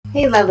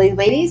Hey, lovely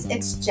ladies,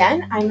 it's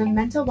Jen. I'm a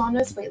mental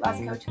wellness weight loss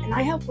coach, and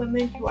I help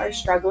women who are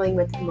struggling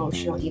with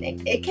emotional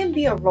eating. It can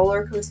be a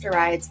roller coaster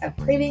ride of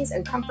cravings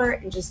and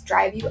comfort and just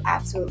drive you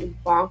absolutely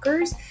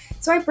bonkers.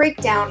 So, I break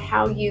down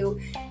how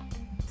you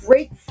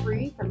break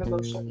free from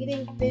emotional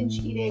eating, binge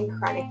eating,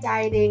 chronic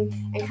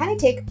dieting, and kind of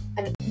take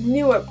a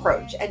new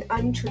approach, an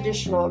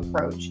untraditional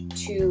approach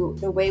to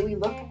the way we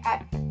look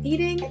at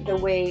eating, the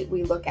way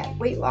we look at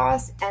weight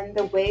loss, and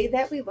the way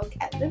that we look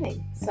at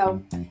living.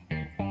 So,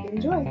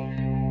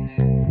 enjoy.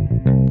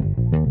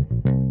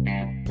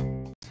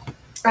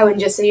 Oh,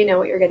 and just so you know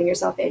what you're getting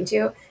yourself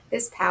into,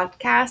 this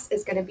podcast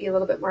is going to be a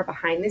little bit more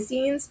behind the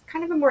scenes,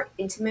 kind of a more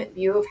intimate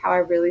view of how I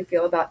really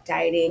feel about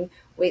dieting,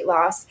 weight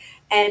loss,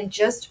 and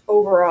just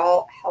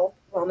overall health,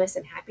 wellness,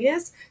 and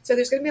happiness. So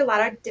there's going to be a lot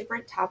of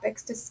different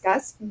topics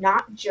discussed,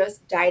 not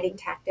just dieting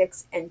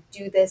tactics and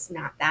do this,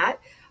 not that,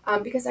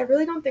 because I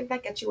really don't think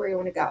that gets you where you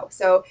want to go.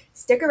 So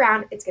stick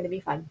around. It's going to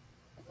be fun.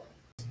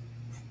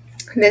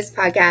 This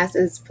podcast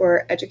is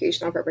for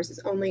educational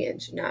purposes only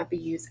and should not be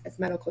used as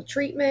medical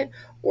treatment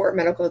or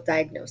medical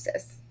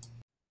diagnosis.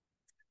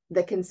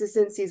 The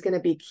consistency is going to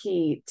be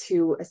key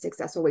to a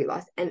successful weight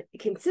loss. And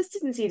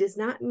consistency does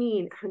not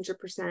mean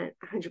 100%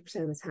 of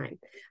the time.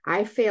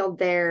 I failed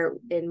there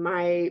in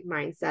my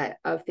mindset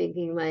of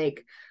thinking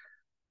like,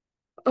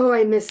 oh,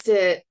 I missed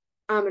it.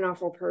 I'm an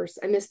awful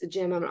person. I missed the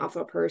gym. I'm an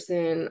awful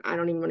person. I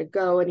don't even want to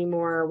go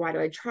anymore. Why do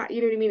I try? You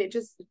know what I mean?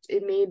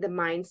 It made the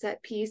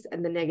mindset piece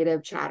and the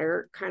negative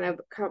chatter kind of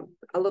come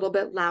a little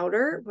bit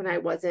louder when I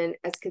wasn't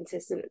as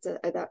consistent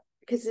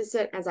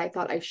as I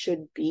thought I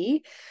should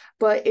be.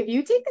 But if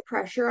you take the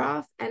pressure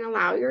off and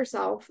allow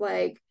yourself,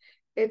 like,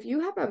 if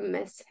you have a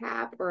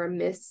mishap or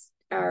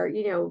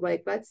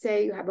like, let's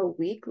say you have a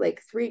week,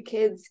 like 3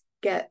 kids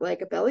get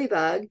like a belly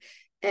bug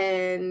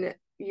and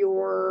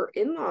your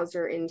in-laws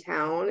are in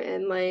town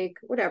and like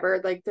whatever,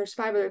 like there's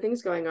 5 other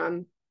things going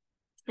on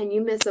and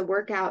you miss a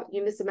workout,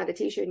 you miss a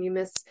meditation, you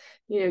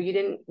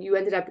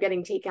ended up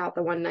getting takeout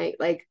the one night,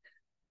 like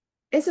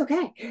it's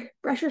okay.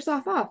 Brush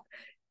yourself off.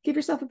 Give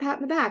yourself a pat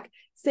in the back.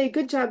 Say,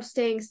 good job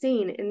staying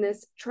sane in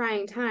this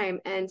trying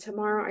time. And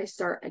tomorrow I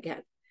start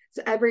again.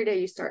 So every day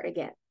you start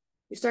again.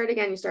 You start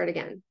again, you start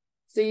again.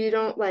 So you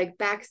don't like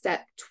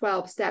backstep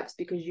 12 steps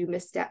because you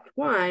misstepped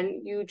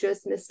 1. You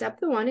just misstep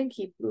the 1 and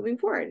keep moving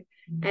forward.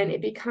 Mm-hmm. And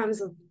it becomes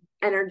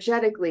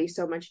energetically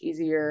so much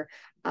easier,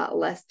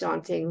 less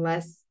daunting,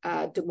 less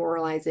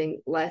demoralizing,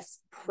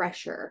 less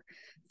pressure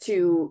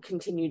to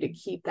continue to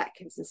keep that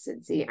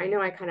consistency. I know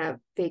I kind of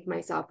fake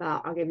myself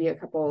out. I'll give you a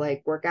couple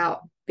like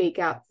workout fake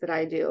outs that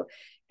I do.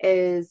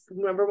 Is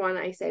number 1,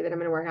 I say that I'm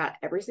going to work out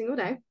every single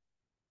day.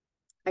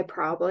 I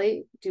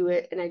probably do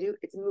it, and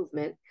it's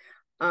movement.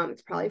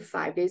 It's probably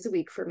 5 days a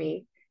week for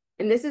me.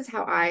 And this is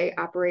how I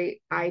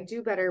operate. I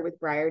do better with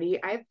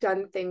variety. I've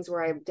done things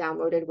where I've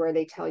downloaded where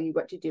they tell you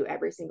what to do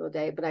every single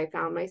day, but I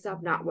found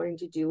myself not wanting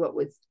to do what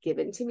was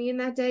given to me in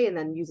that day and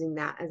then using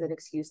that as an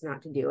excuse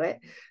not to do it.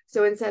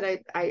 So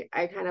instead, I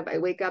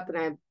wake up and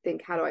I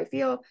think, how do I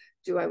feel?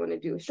 Do I want to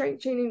do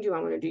strength training? Do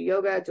I want to do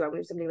yoga? Do I want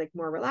to do something like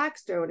more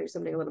relaxed? Do I want to do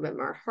something a little bit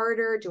more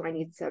harder?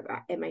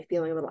 Am I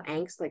feeling a little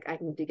angst? Like I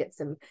need to get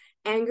some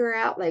anger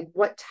out? Like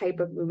what type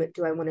of movement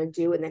do I want to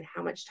do? And then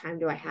how much time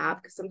do I have?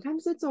 Because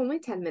sometimes it's only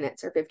 10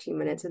 minutes or 15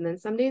 minutes. And then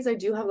some days I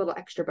do have a little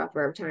extra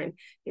buffer of time.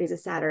 Maybe it's a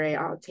Saturday,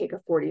 I'll take a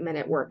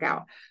 40-minute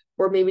workout,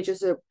 or maybe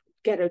just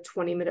get a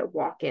 20-minute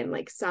walk in,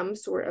 like some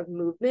sort of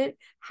movement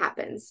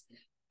happens.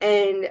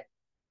 And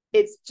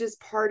it's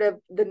just part of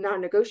the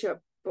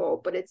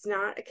non-negotiable, but it's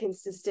not a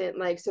consistent,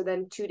 like, so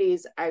then 2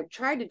 days I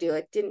tried to do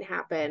it, didn't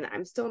happen.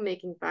 I'm still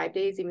making 5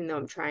 days, even though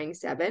I'm trying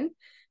 7,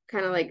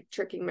 kind of like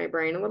tricking my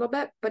brain a little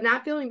bit, but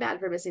not feeling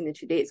bad for missing the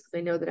 2 days because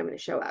I know that I'm going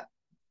to show up.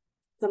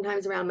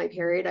 Sometimes around my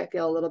period, I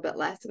feel a little bit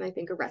less, and I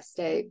think a rest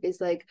day is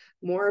like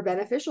more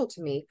beneficial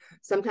to me.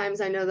 Sometimes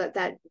I know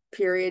that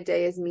period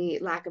day is me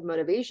lack of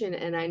motivation,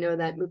 and I know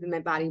that moving my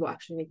body will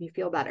actually make me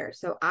feel better.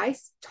 So I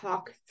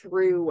talk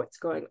through what's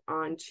going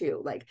on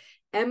too. Like,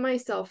 am I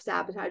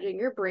self-sabotaging?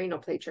 Your brain will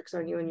play tricks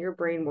on you, and your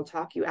brain will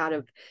talk you out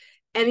of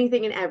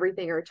anything and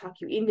everything, or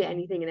talk you into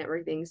anything and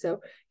everything.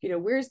 So,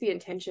 where's the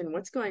intention?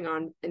 What's going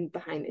on in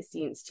behind the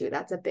scenes too?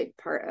 That's a big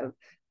part of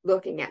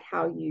looking at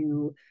how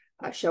you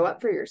show up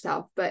for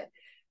yourself. But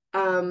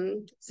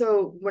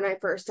so when I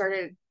first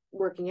started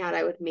working out,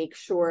 I would make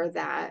sure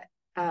that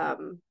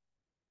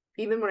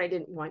even when I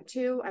didn't want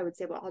to, I would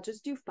say, well, I'll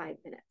just do 5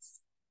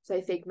 minutes. So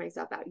I fake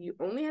myself out. You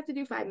only have to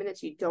do 5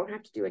 minutes. You don't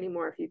have to do any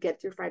more. If you get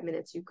through 5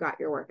 minutes, you've got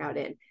your workout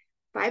in.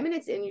 5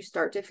 minutes in, you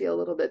start to feel a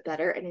little bit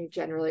better, and I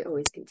generally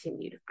always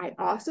continued. I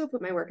also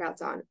put my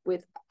workouts on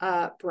with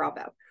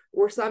Bravo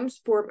or some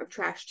form of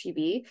trash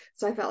TV.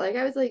 So I felt like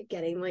I was like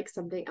getting like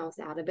something else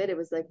out of it. It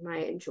was like my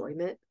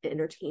enjoyment,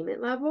 entertainment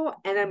level,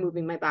 and I'm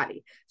moving my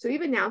body. So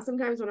even now,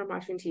 sometimes when I'm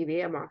watching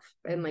TV, I'm off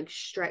and like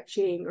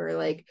stretching or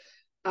like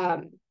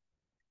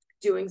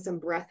doing some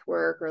breath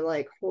work or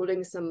like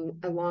holding some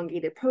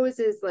elongated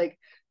poses. Like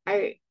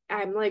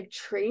I'm like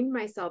trained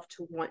myself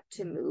to want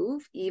to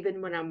move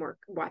even when I'm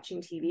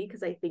watching TV,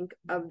 because I think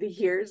of the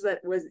years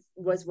that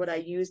was what I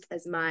used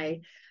as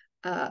my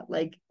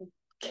like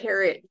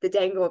carrot, the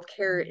dangle of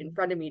carrot in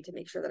front of me to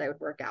make sure that I would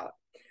work out.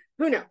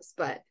 Who knows?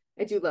 But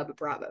I do love a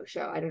Bravo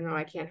show. I don't know.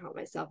 I can't help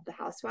myself. The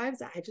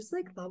Housewives, I just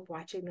like love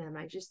watching them.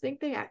 I just think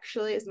they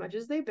actually, as much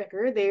as they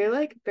bicker, they're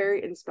like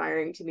very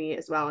inspiring to me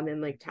as well. And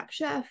then like Top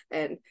Chef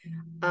and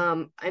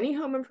any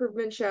home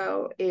improvement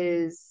show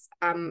is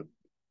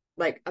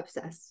like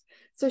obsessed,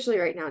 especially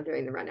right now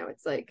during the reno.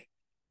 It's like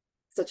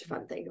such a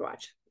fun thing to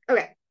watch.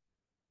 Okay.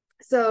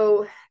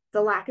 So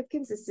the lack of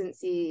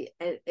consistency,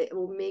 and it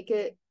will make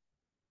it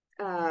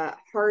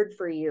hard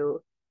for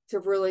you to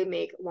really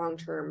make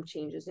long-term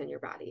changes in your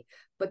body.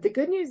 But the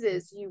good news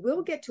is you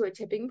will get to a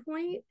tipping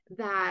point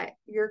that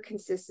your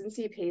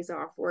consistency pays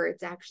off, where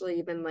it's actually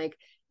even like,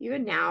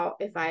 even now,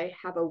 if I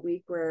have a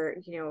week where,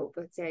 you know,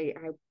 let's say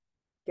I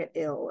get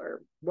ill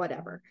or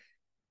whatever,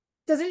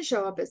 it doesn't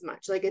show up as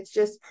much. Like it's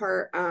just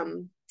part,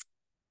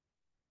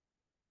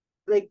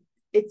 like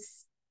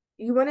it's,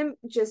 you want to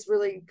just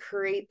really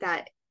create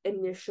that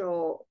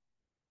initial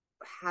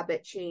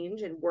habit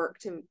change and work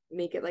to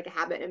make it like a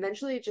habit.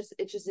 Eventually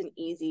it's just an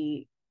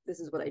easy, this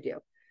is what I do,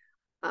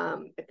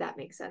 if that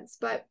makes sense.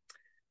 But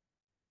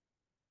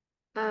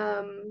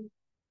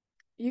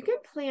you can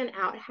plan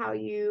out how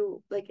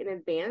you like in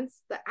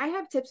advance. That I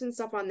have tips and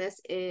stuff on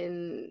this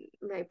in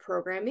my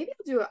program. Maybe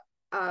I'll do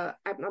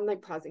I'm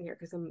like pausing here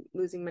because I'm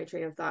losing my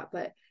train of thought,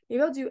 but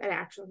maybe I'll do an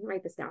actual,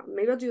 write this down,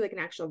 maybe I'll do like an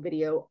actual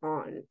video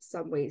on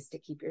some ways to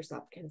keep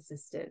yourself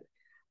consistent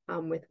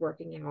with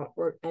working out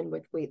and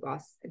with weight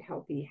loss and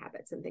healthy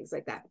habits and things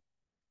like that.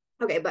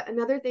 Okay, but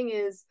another thing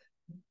is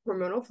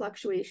hormonal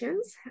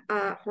fluctuations.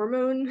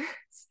 Hormones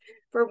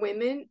for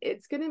women,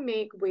 it's going to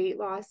make weight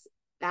loss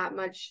that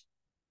much.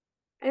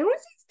 I don't want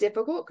to say it's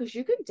difficult, because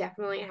you can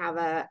definitely have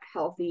a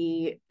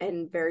healthy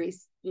and very,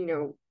 you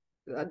know,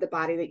 the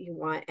body that you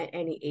want at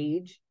any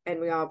age, and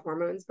we all have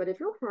hormones. But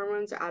if your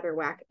hormones are out of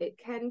whack, it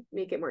can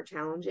make it more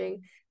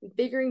challenging.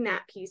 Figuring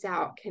that piece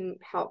out can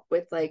help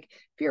with, like,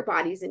 if your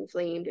body's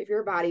inflamed, if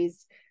your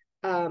body's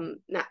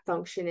not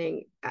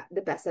functioning at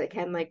the best that it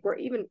can, like we're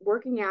even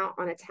working out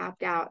on a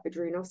tapped out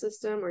adrenal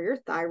system, or your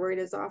thyroid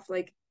is off,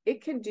 like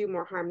it can do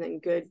more harm than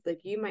good.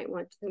 Like you might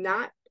want to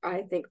not,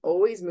 I think,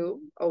 always move.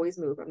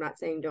 I'm not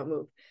saying don't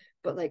move,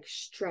 but like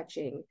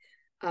stretching,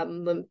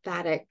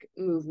 lymphatic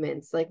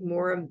movements, like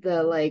more of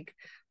the like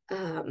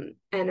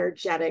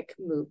energetic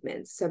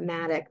movements,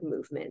 somatic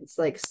movements,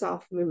 like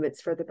soft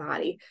movements for the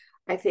body,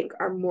 I think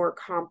are more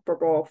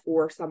comparable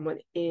for someone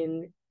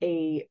in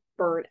a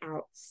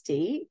burnout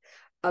state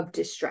of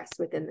distress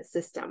within the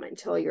system,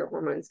 until your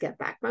hormones get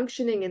back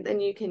functioning. And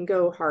then you can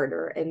go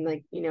harder. And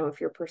like, you know,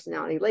 if your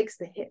personality likes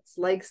the hits,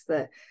 likes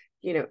the,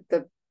 you know,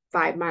 the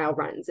 5-mile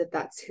runs, if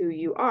that's who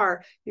you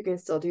are, you can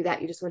still do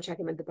that. You just want to check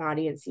in with the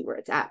body and see where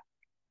it's at.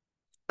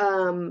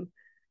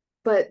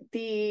 But the,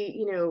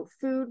 you know,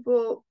 food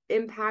will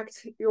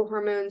impact your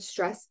hormones,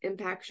 stress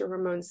impacts your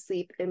hormones,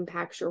 sleep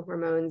impacts your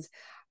hormones.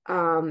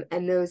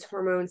 And those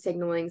hormone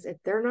signalings, if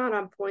they're not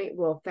on point,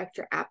 will affect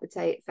your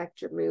appetite,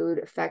 affect your mood,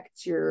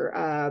 affect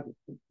your,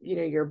 you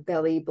know, your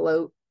belly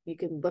bloat. You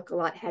can look a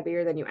lot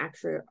heavier than you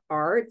actually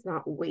are. It's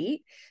not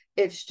weight,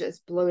 it's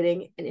just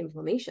bloating and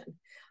inflammation,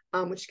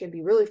 which can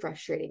be really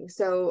frustrating.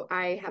 So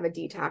I have a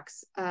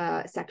detox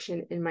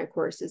section in my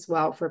course as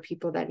well for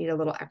people that need a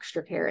little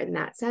extra care in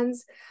that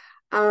sense.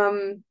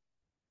 And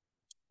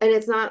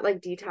it's not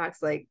like detox,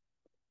 like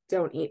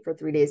don't eat for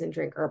 3 days and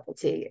drink herbal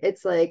tea.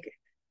 It's like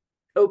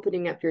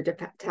opening up your your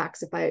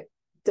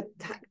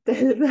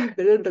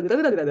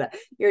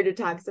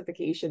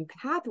detoxification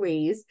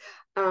pathways,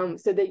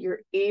 so that you're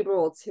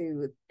able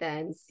to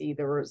then see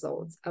the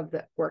results of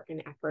the work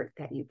and effort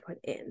that you put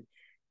in.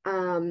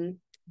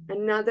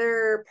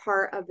 Another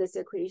part of this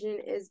equation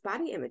is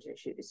body image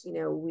issues. You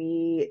know,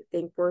 we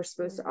think we're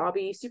supposed to all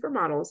be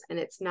supermodels, and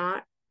it's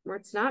not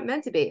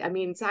meant to be. I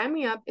mean, sign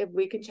me up if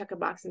we can check a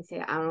box and say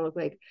I don't look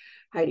like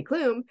Heidi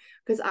Klum,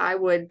 because I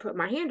would put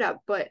my hand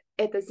up. But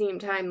at the same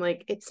time,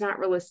 like, it's not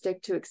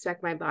realistic to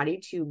expect my body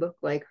to look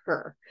like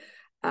her.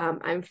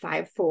 I'm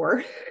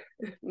 5'4",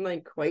 I'm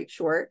like quite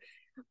short.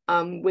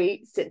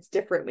 Weight sits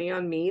differently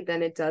on me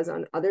than it does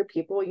on other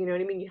people. You know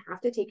what I mean? You have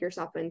to take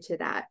yourself into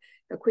that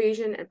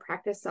equation and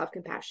practice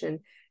self-compassion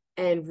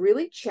and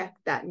really check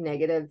that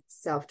negative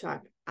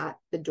self-talk at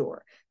the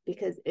door,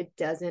 because it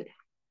doesn't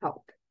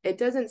help. It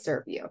doesn't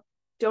serve you.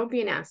 Don't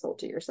be an asshole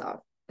to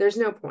yourself. There's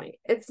no point.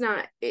 It's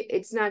not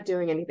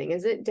doing anything.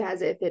 If it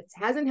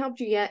hasn't helped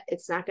you yet,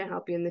 it's not going to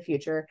help you in the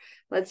future.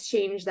 Let's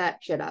change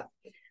that shit up.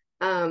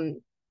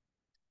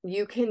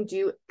 You can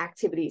do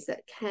activities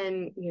that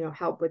can, you know,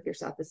 help with your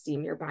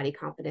self-esteem, your body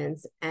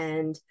confidence,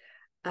 and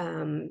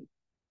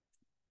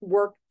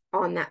work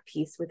on that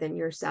piece within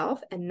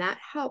yourself. And that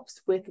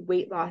helps with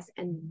weight loss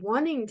and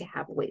wanting to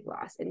have weight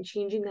loss and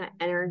changing that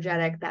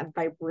energetic, that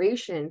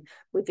vibration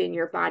within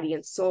your body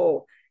and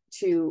soul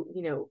to,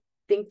 you know,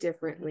 think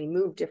differently,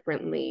 move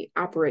differently,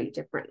 operate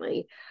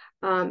differently.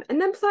 And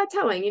then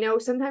plateauing, you know,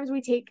 sometimes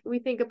we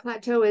think a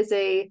plateau is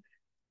a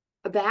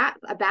bad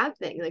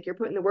thing, like you're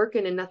putting the work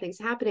in and nothing's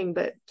happening.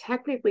 But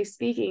technically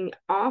speaking,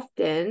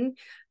 often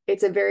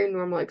it's a very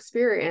normal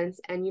experience,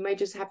 and you might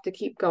just have to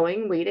keep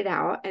going, wait it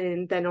out,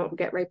 and then it'll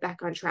get right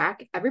back on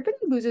track. Everybody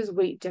loses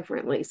weight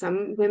differently.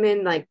 Some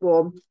women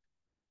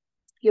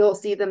you'll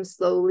see them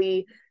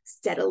slowly,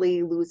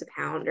 steadily lose a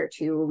pound or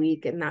two a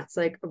week, and that's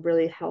like a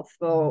really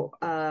healthful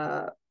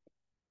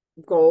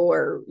goal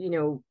or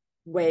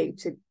way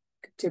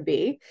to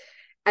be.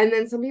 And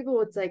then some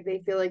people, it's like they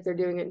feel like they're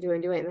doing it,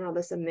 and then all of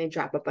a sudden they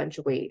drop a bunch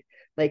of weight.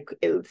 Like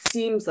it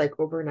seems like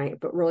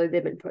overnight, but really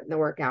they've been putting the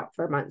work out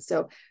for months.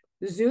 So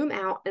zoom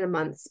out in a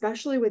month,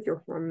 especially with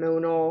your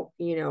hormonal,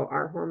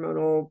 our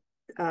hormonal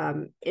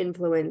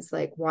influence,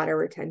 like water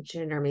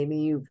retention, or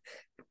maybe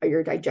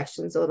your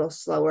digestion's a little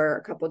slower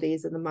a couple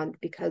days in the month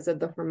because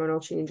of the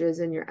hormonal changes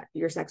in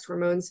your sex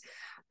hormones.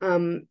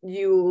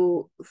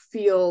 You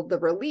feel the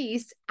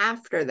release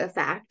after the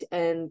fact,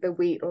 and the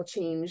weight will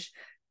change.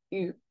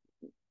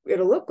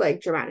 It'll look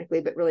like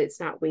dramatically, but really it's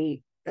not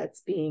weight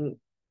that's being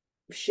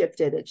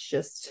shifted. It's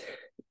just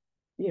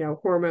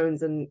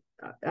hormones, and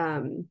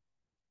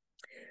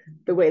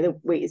the way the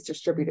weight is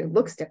distributed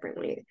looks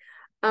differently.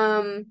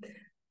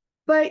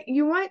 But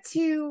you want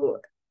to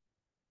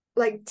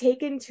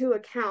take into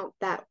account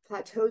that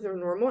plateaus are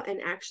normal,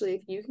 and actually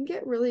if you can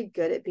get really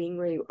good at being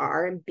where you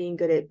are and being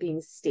good at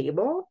being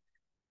stable,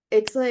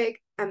 it's like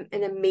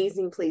an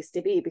amazing place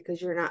to be, because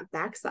you're not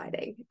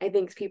backsliding. I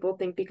think people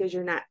think because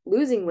you're not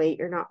losing weight,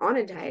 you're not on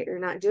a diet, you're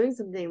not doing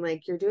something,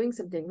 like you're doing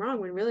something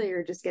wrong, when really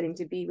you're just getting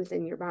to be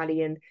within your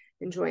body and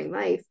enjoying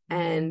life.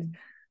 And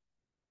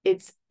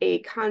it's a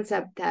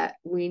concept that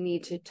we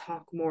need to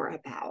talk more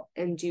about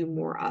and do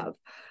more of.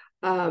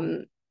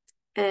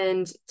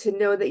 And to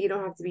know that you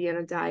don't have to be on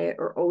a diet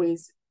or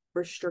always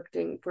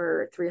restricting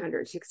for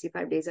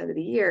 365 days out of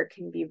the year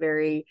can be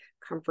very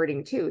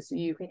comforting too. So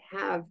you can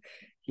have,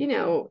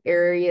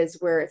 areas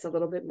where it's a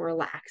little bit more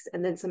lax,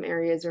 and then some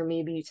areas where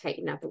maybe you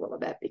tighten up a little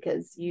bit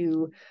because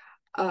you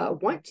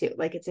want to,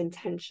 like, it's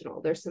intentional.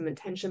 There's some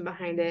intention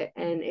behind it,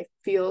 and it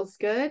feels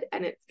good,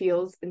 and it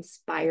feels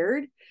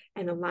inspired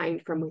and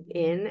aligned from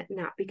within,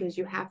 not because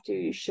you have to,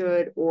 you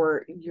should,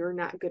 or you're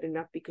not good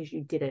enough because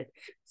you didn't.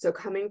 So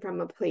coming from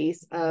a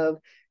place of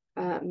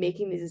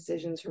making these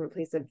decisions from a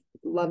place of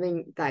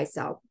loving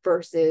thyself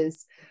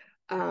versus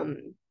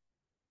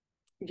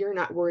you're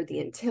not worthy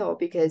until,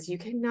 because you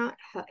cannot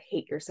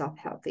hate yourself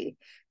healthy.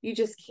 You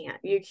just can't.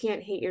 You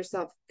can't hate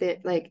yourself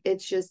fit. Like,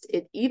 it's just,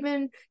 it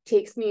even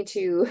takes me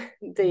to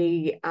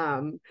the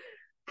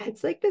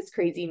it's like this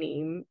crazy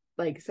name,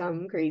 like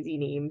some crazy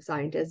name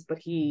scientist, but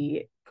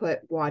he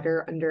put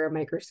water under a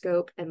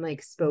microscope and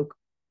spoke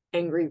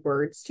angry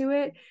words to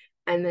it,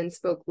 and then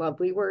spoke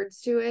lovely words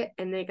to it,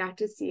 and they got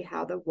to see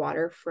how the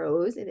water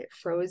froze, and it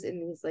froze in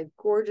these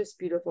gorgeous,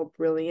 beautiful,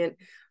 brilliant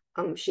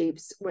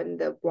shapes when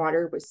the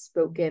water was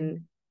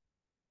spoken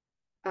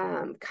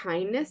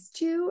kindness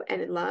to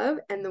and love.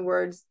 And the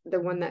words,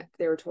 the one that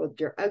they were told,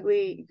 you're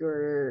ugly,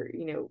 you're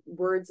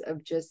words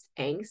of just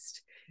angst,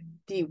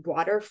 the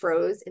water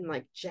froze in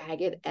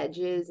jagged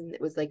edges, and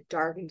it was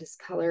dark and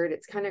discolored.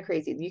 It's kind of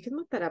crazy. You can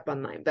look that up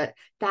online. But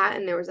that,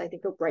 and there was, I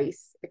think, a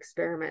rice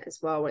experiment as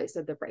well, where they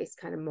said the rice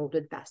kind of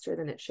molded faster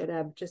than it should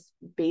have, just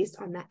based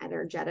on the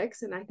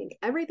energetics. And I think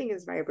everything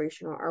is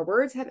vibrational. Our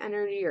words have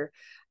energy, or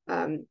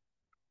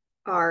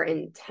our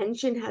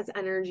intention has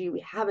energy. We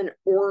have an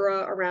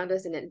aura around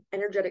us and an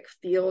energetic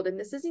field. And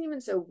this isn't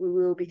even so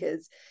woo-woo,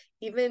 because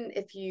even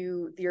if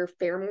your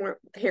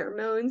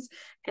pheromones,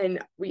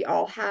 and we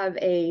all have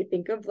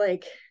think of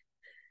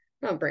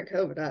not bring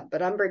COVID up,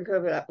 but I'm bring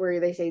COVID up,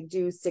 where they say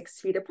do 6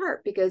 feet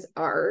apart, because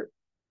our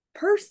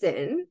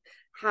person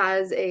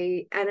has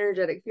a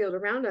energetic field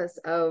around us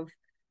of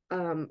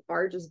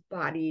our just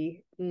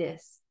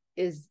bodiness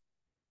is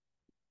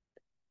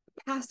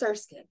past our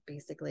skin,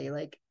 basically.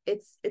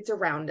 It's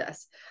around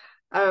us.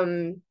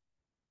 Getting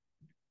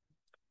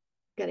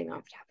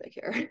off topic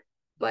here,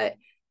 but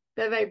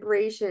the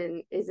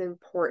vibration is an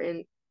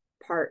important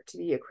part to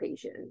the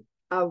equation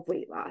of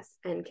weight loss,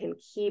 and can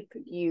keep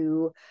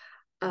you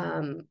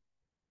from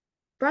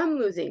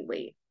losing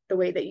weight. The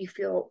way that you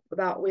feel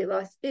about weight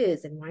loss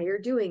is, and why you're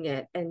doing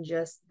it, and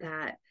just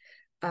that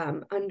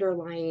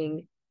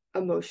underlying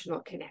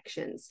emotional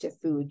connections to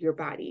food, your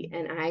body.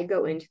 And I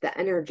go into the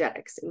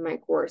energetics in my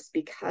course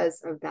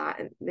because of that.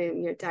 And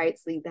then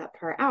diets leave that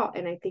part out.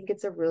 And I think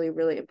it's a really,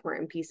 really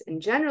important piece,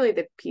 and generally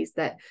the piece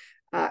that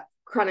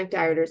chronic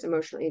dieters,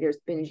 emotional eaters,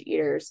 binge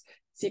eaters,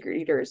 secret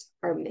eaters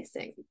are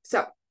missing.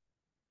 So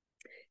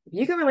if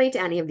you can relate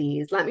to any of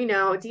these, let me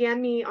know. DM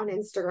me on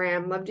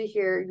Instagram. Love to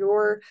hear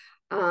your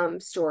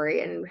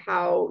story and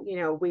how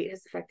weight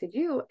has affected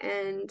you.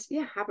 And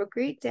yeah, have a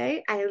great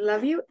day. I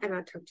love you, and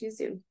I'll talk to you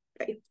soon.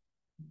 Bye.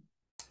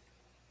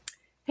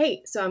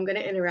 Hey, so I'm going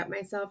to interrupt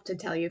myself to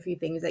tell you a few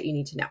things that you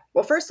need to know.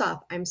 Well, first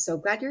off, I'm so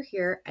glad you're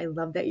here. I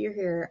love that you're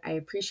here. I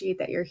appreciate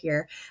that you're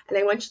here. And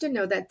I want you to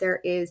know that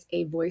there is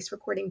a voice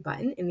recording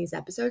button in these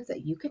episodes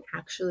that you can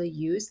actually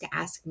use to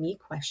ask me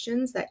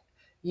questions that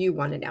you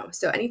want to know.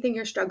 So anything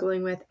you're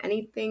struggling with,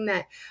 anything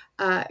that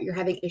you're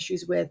having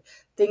issues with,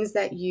 things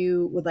that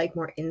you would like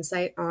more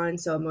insight on.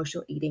 So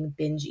emotional eating,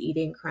 binge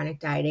eating, chronic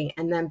dieting,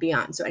 and then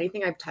beyond. So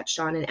anything I've touched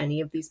on in any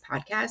of these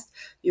podcasts,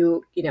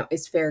 you know,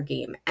 is fair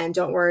game. And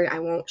don't worry, I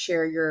won't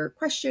share your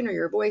question or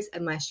your voice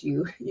unless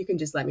you can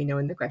just let me know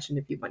in the question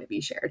if you want to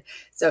be shared.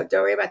 So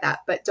don't worry about that.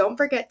 But don't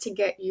forget to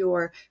get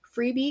your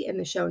freebie in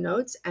the show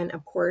notes. And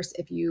of course,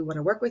 if you want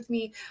to work with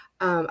me,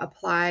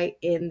 apply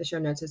in the show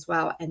notes as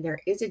well. And there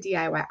is a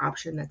DIY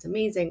option that's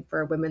amazing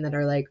for women that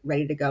are like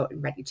ready to go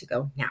and ready to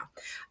go now.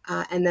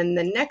 And then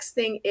the next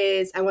thing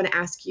is I want to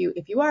ask you,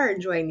 if you are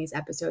enjoying these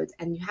episodes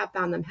and you have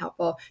found them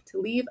helpful, to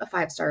leave a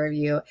 5-star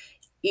review,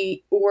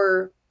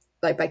 or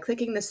like by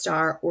clicking the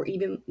star, or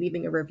even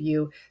leaving a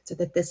review, so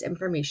that this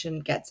information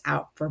gets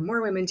out for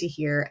more women to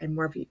hear and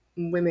more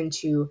women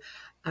to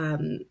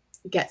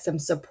get some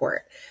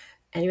support.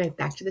 Anyway,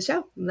 back to the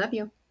show. Love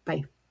you.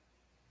 Bye.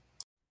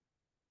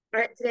 All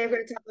right, today I'm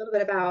going to talk a little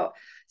bit about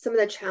some of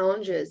the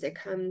challenges that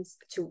comes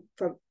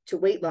to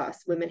weight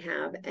loss women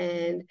have,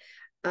 and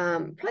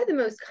probably the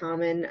most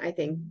common, I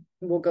think,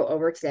 we'll go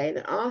over today, and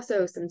then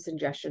also some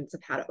suggestions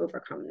of how to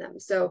overcome them.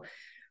 So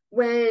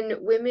when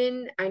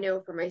women, I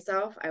know for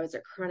myself, I was a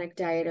chronic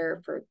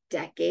dieter for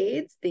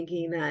decades,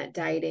 thinking that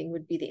dieting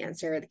would be the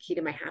answer, the key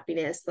to my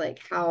happiness, like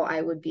how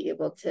I would be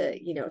able to,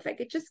 you know, if I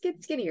could just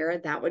get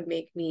skinnier, that would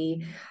make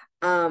me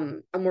a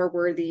more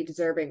worthy,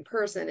 deserving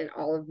person, and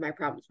all of my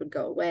problems would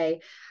go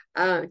away.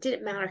 It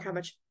didn't matter how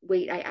much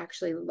weight I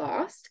actually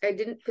lost. I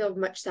didn't feel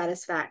much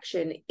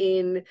satisfaction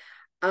in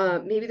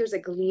maybe there's a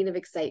glean of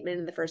excitement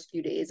in the first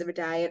few days of a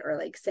diet, or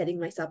like setting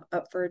myself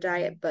up for a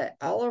diet, but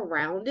all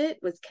around it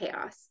was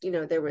chaos. You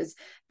know, there was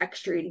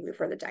extra eating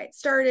before the diet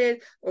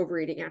started,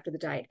 overeating after the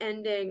diet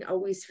ending,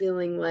 always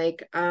feeling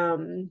like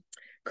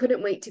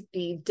couldn't wait to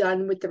be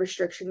done with the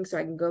restriction so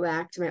I can go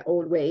back to my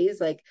old ways.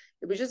 Like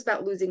it was just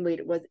about losing weight.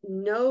 It was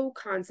no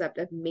concept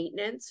of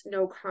maintenance,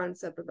 no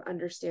concept of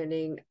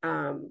understanding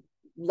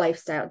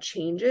lifestyle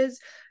changes,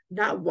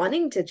 not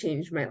wanting to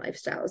change my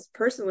lifestyles.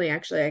 Personally,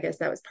 actually, I guess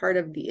that was part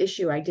of the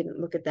issue. I didn't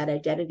look at that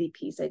identity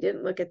piece. I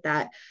didn't look at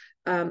that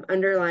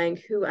underlying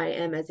who I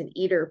am as an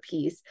eater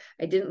piece.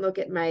 I didn't look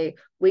at my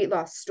weight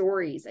loss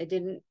stories. I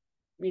didn't,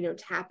 you know,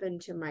 tap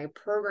into my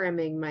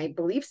programming, my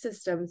belief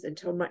systems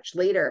until much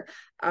later.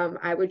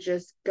 I would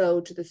just go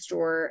to the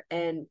store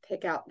and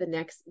pick out the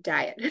next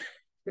diet.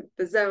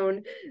 The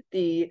zone,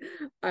 the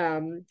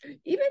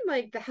even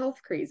like the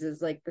health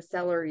crazes, like the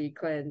celery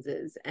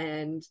cleanses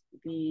and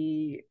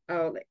the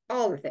like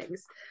all the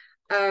things.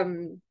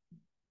 And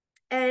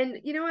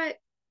you know what,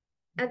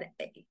 and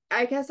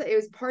I guess it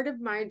was part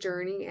of my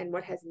journey and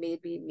what has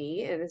made me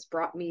me, and has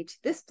brought me to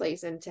this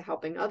place and to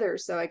helping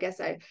others. So I guess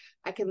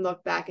I can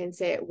look back and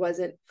say it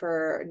wasn't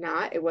for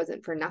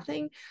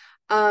nothing.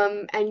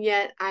 And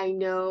yet I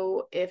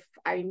know if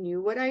I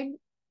knew what I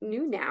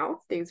knew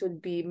now, things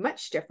would be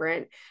much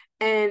different.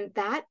 And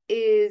that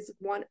is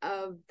one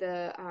of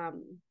the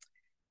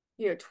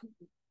you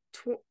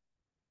know,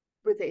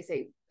 what they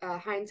say,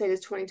 hindsight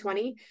is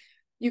 2020.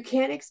 You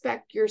can't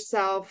expect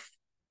yourself,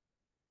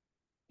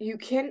 you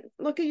can't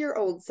look at your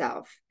old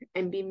self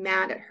and be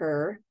mad at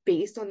her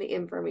based on the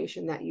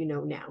information that you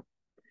know now.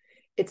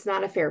 It's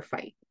not a fair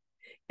fight.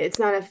 It's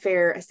not a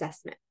fair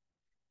assessment.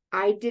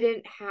 I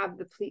didn't have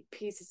the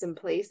pieces in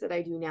place that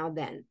I do now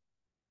then.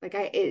 Like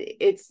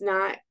it's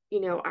not, you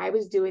know, I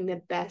was doing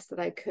the best that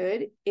I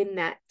could in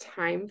that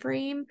time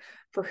frame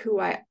for who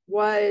I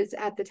was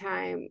at the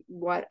time,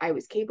 what I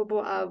was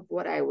capable of,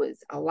 what I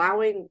was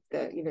allowing,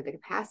 the, you know, the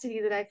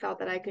capacity that I felt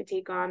that I could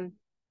take on.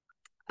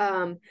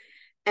 And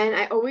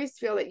I always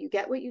feel that you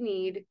get what you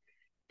need,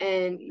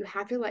 and you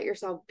have to let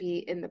yourself be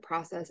in the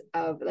process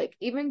of, like,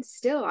 even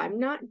still, I'm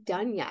not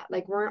done yet.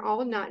 Like, we're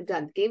all not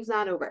done. The game's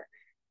not over.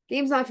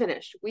 Game's not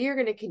finished. We are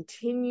going to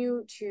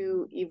continue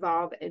to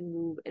evolve and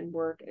move and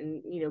work,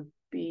 and, you know,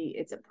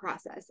 it's a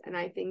process. And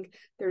I think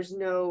there's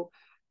no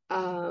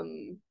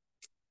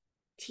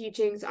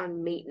teachings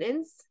on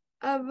maintenance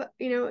of,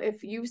 you know,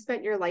 if you've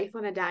spent your life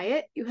on a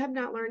diet, you have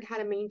not learned how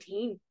to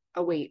maintain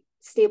a weight,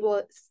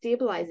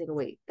 stabilizing a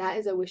weight. That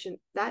is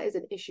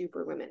an issue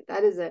for women.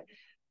 That is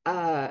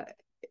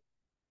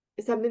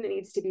something that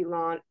needs to be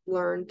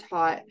learned,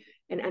 taught,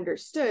 and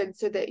understood,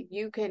 so that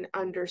you can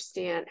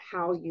understand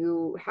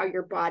what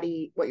your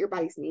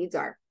body's needs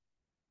are.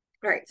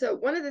 All right. So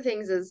one of the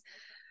things is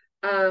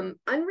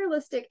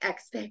unrealistic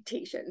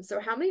expectations. So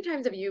how many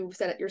times have you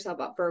set yourself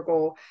up for a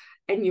goal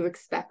and you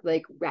expect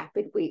like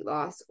rapid weight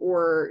loss,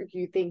 or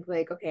you think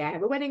like, okay, I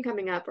have a wedding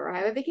coming up, or I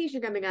have a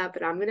vacation coming up,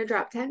 and I'm going to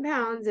drop 10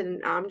 pounds.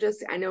 And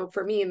I know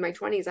for me in my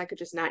 20s, I could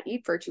just not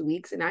eat for 2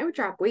 weeks and I would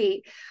drop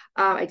weight.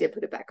 I did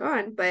put it back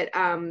on, but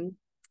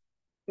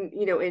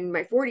you know, in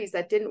my 40s,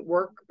 that didn't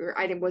work, or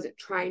I wasn't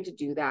trying to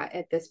do that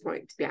at this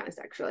point, to be honest,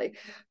 actually,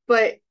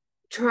 but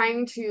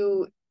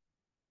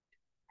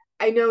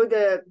I know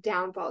the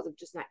downfalls of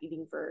just not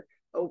eating for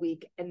a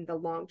week, and the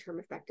long-term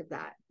effect of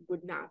that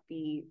would not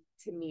be,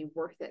 to me,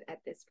 worth it at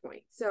this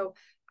point. So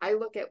I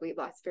look at weight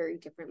loss very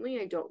differently.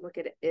 I don't look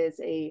at it as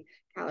a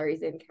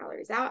calories in,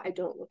 calories out. I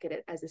don't look at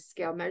it as a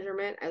scale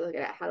measurement. I look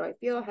at it, how do I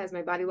feel? How does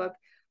my body look?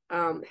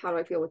 How do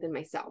I feel within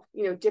myself?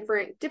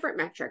 Different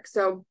metrics.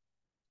 So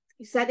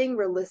setting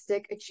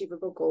realistic,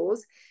 achievable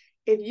goals.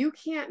 If you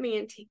can't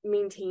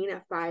maintain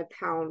a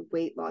 5-pound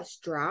weight loss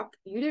drop,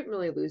 you didn't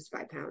really lose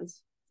 5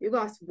 pounds. You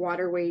lost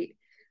water weight.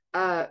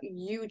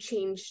 You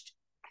changed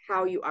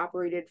how you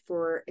operated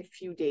for a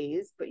few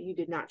days, but you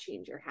did not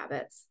change your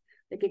habits.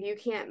 Like if you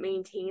can't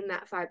maintain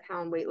that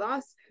 5-pound weight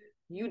loss,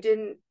 you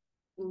didn't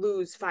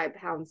lose 5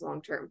 pounds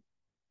long term.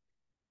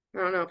 I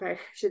don't know if I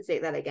should say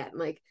that again.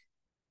 Like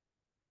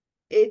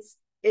it's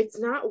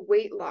not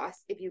weight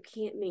loss if you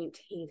can't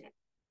maintain it.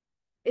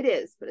 It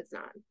is, but it's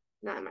not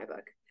in my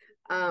book.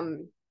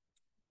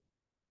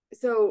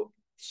 So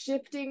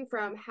shifting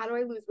from how do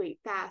I lose weight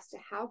fast to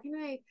how can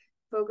I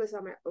focus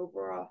on my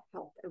overall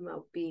health and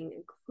well-being,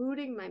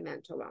 including my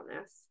mental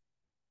wellness,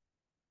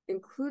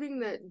 including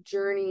the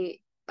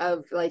journey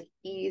of like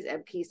ease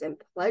and peace and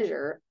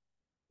pleasure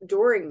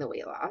during the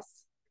weight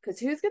loss. Because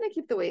who's going to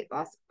keep the weight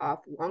loss off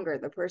longer?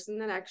 The person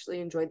that actually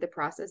enjoyed the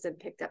process and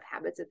picked up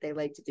habits that they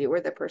like to do, or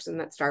the person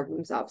that starved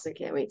themselves and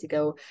can't wait to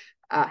go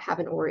have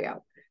an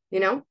Oreo,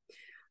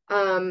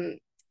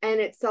 and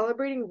it's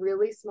celebrating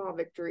really small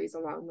victories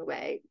along the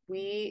way.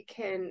 We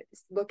can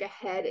look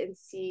ahead and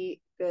see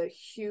the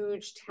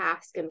huge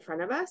task in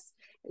front of us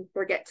and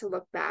forget to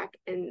look back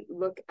and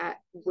look at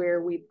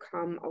where we've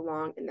come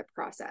along in the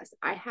process.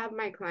 I have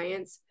my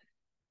clients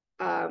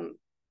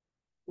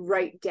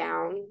write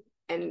down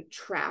and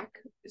track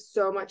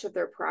so much of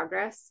their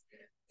progress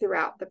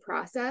throughout the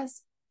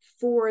process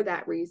for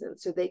that reason.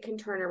 So they can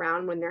turn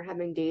around when they're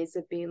having days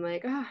of being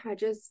like, I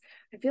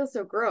feel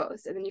so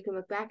gross. And then you can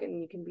look back and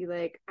you can be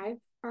like, I've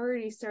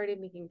already started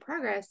making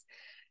progress.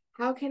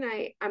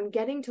 I'm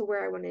getting to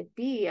where I want to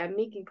be. I'm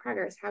making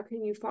progress. How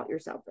can you fault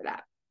yourself for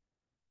that?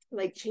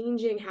 Like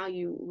changing how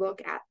you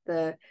look at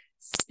the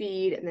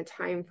speed and the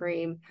time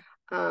frame.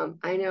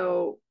 I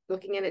know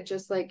looking at it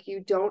just like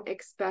you don't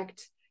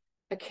expect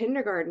a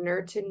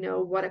kindergartner to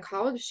know what a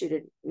college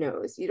student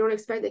knows. You don't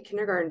expect the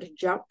kindergarten to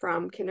jump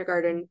from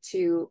kindergarten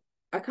to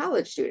a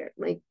college student.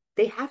 Like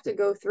they have to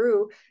go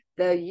through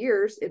the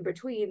years in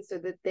between so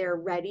that they're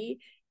ready,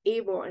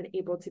 able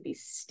to be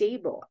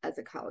stable as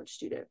a college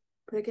student.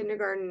 Put a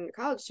kindergarten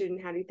college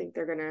student, how do you think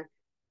they're going to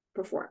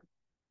perform?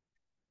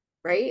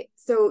 Right?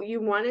 So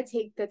you want to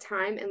take the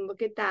time and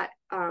look at that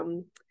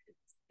time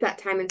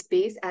and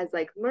space as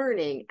like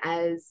learning,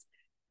 as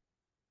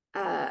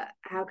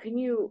how can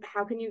you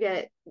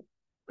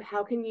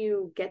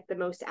get the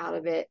most out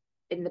of it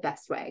in the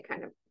best way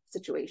kind of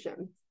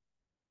situation.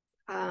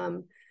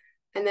 And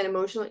then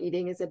emotional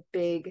eating is a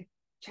big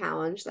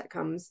challenge that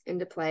comes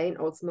into play, and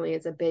ultimately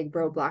it's a big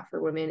roadblock for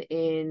women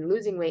in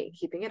losing weight and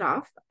keeping it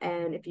off.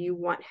 And if you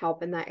want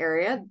help in that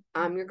area,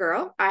 I'm your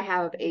girl. I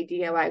have a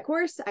DIY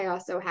course. I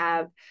also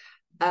have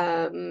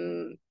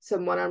some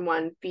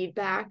one-on-one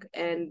feedback,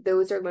 and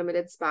those are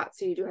limited spots,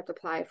 so you do have to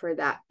apply for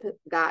that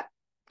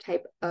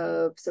type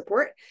of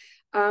support.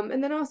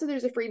 And then also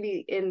there's a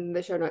freebie in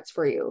the show notes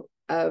for you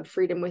of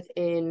Freedom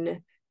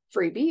Within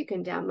freebie. You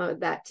can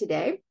download that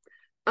today.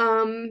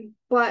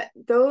 But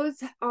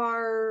those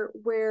are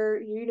where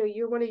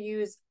you want to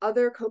use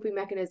other coping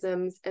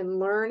mechanisms and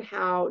learn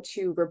how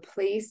to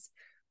replace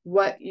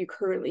what you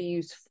currently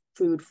use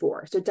food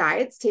for. So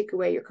diets take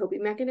away your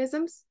coping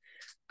mechanisms,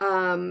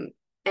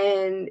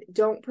 and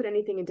don't put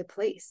anything into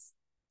place.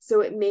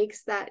 So it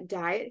makes that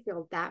diet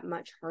feel that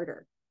much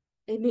harder.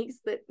 It makes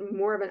it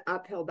more of an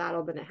uphill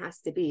battle than it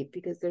has to be,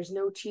 because there's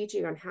no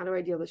teaching on how do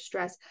I deal with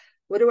stress.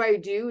 What do I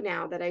do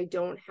now that I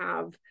don't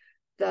have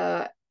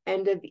the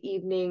end of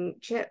evening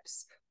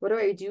chips? What do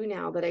I do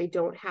now that I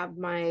don't have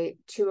my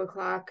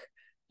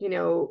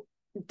 2:00,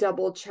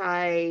 double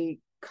chai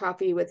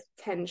coffee with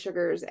 10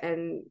 sugars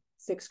and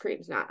 6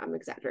 creams? Not, I'm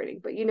exaggerating,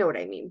 but you know what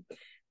I mean.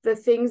 The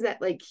things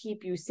that like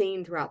keep you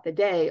sane throughout the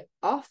day,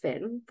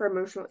 often for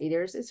emotional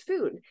eaters, is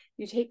food.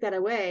 You take that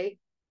away,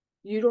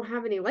 you don't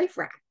have any life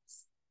racks.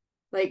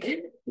 Like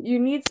you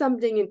need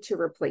something to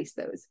replace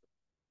those.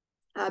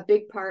 A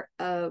big part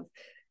of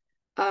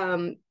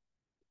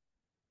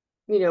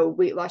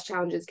weight loss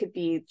challenges could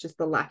be just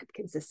the lack of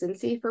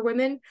consistency for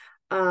women.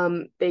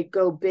 They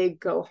go big,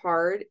 go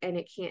hard,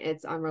 and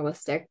it's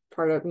unrealistic.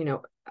 Part of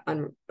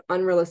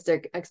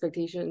unrealistic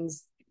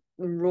expectations,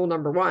 rule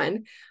number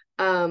one.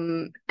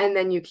 And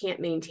then you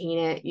can't maintain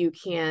it. You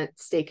can't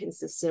stay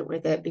consistent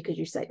with it because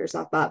you set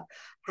yourself up.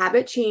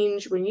 Habit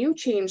change, when you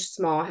change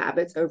small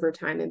habits over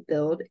time and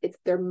build,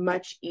 they're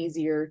much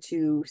easier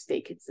to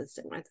stay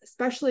consistent with,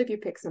 especially if you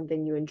pick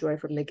something you enjoy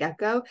from the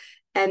get-go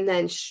and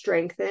then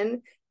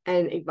strengthen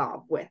and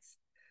evolve with.